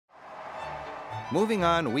Moving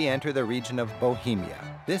on, we enter the region of Bohemia.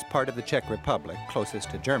 This part of the Czech Republic,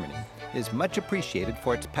 closest to Germany, is much appreciated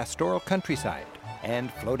for its pastoral countryside.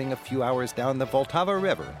 And floating a few hours down the Vltava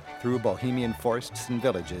River through Bohemian forests and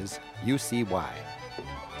villages, you see why.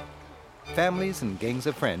 Families and gangs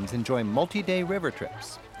of friends enjoy multi-day river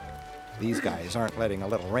trips. These guys aren't letting a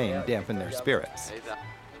little rain dampen their spirits.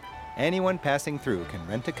 Anyone passing through can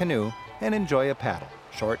rent a canoe and enjoy a paddle,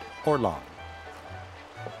 short or long.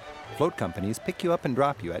 Float companies pick you up and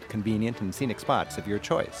drop you at convenient and scenic spots of your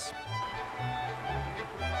choice.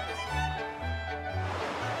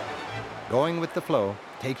 Going with the flow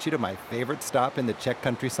takes you to my favorite stop in the Czech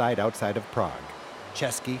countryside outside of Prague,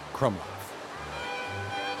 Cesky, Krumlov.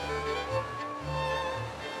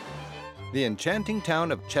 The enchanting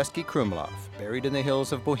town of Cesky Krumlov, buried in the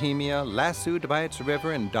hills of Bohemia, lassoed by its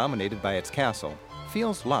river and dominated by its castle,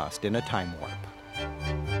 feels lost in a time warp.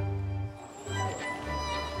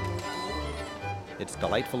 Its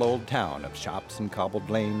delightful old town of shops and cobbled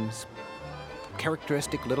lanes,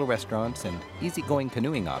 characteristic little restaurants, and easygoing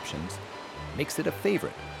canoeing options makes it a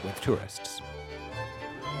favorite with tourists.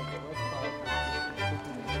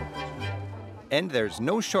 And there's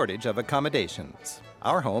no shortage of accommodations.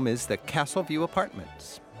 Our home is the Castle View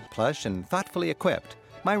Apartments. Plush and thoughtfully equipped,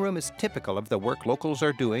 my room is typical of the work locals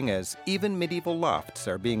are doing, as even medieval lofts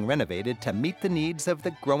are being renovated to meet the needs of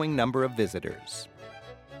the growing number of visitors.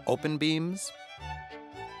 Open beams,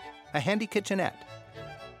 a handy kitchenette,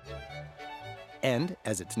 and,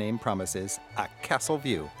 as its name promises, a castle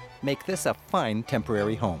view make this a fine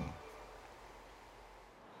temporary home.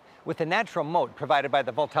 With the natural moat provided by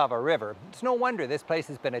the Vltava River, it's no wonder this place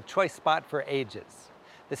has been a choice spot for ages.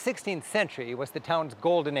 The 16th century was the town's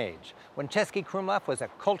golden age, when Cesky Krumlov was a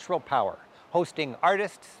cultural power, hosting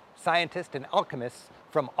artists, scientists, and alchemists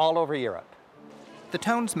from all over Europe. The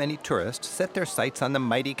town's many tourists set their sights on the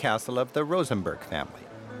mighty castle of the Rosenberg family.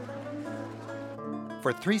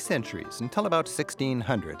 For 3 centuries, until about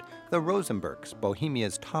 1600, the Rosenbergs,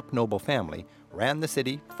 Bohemia's top noble family, ran the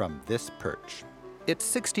city from this perch. Its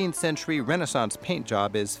 16th century Renaissance paint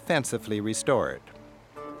job is fancifully restored.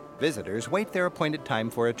 Visitors wait their appointed time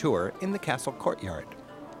for a tour in the castle courtyard.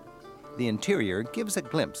 The interior gives a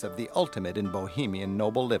glimpse of the ultimate in Bohemian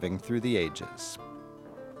noble living through the ages.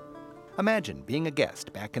 Imagine being a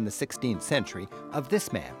guest back in the 16th century of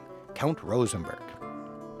this man, Count Rosenberg.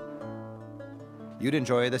 You'd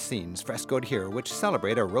enjoy the scenes frescoed here which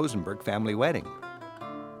celebrate a Rosenberg family wedding.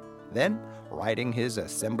 Then, riding his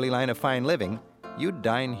assembly line of fine living, you'd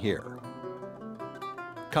dine here.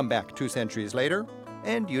 Come back 2 centuries later,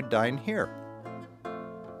 and you'd dine here.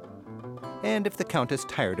 And if the Countess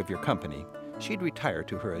tired of your company, she'd retire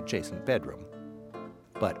to her adjacent bedroom.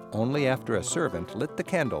 But only after a servant lit the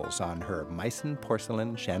candles on her Meissen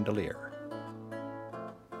porcelain chandelier.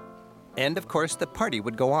 And of course, the party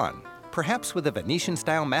would go on, perhaps with a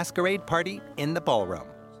Venetian-style masquerade party in the ballroom.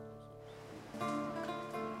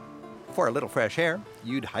 For a little fresh air,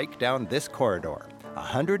 you'd hike down this corridor,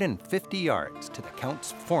 150 yards to the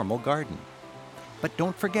Count's formal garden. But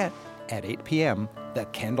don't forget, at 8 p.m., the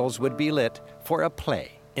candles would be lit for a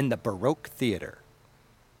play in the Baroque theater.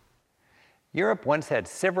 Europe once had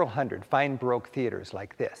several hundred fine Baroque theaters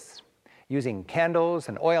like this. Using candles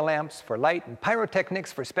and oil lamps for light and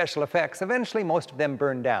pyrotechnics for special effects, eventually most of them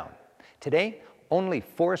burned down. Today, only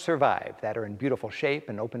 4 survive that are in beautiful shape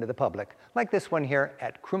and open to the public, like this one here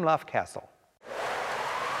at Krumlov Castle.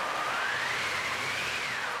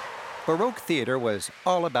 Baroque theater was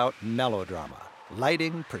all about melodrama.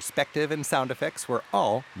 Lighting, perspective, and sound effects were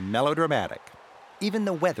all melodramatic. Even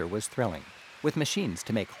the weather was thrilling, with machines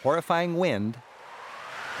to make horrifying wind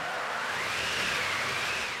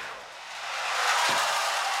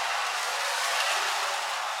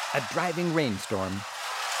a driving rainstorm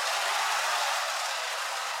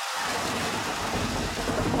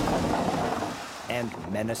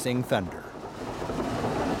and menacing thunder.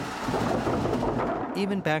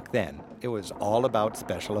 Even back then, it was all about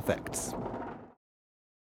special effects.